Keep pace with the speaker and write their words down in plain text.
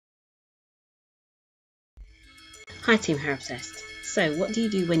Hi Team Hair Obsessed. So what do you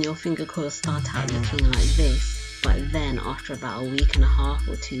do when your finger coils start out looking like this, but then after about a week and a half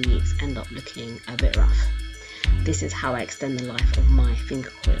or 2 weeks end up looking a bit rough? This is how I extend the life of my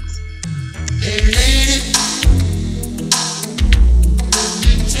finger coils.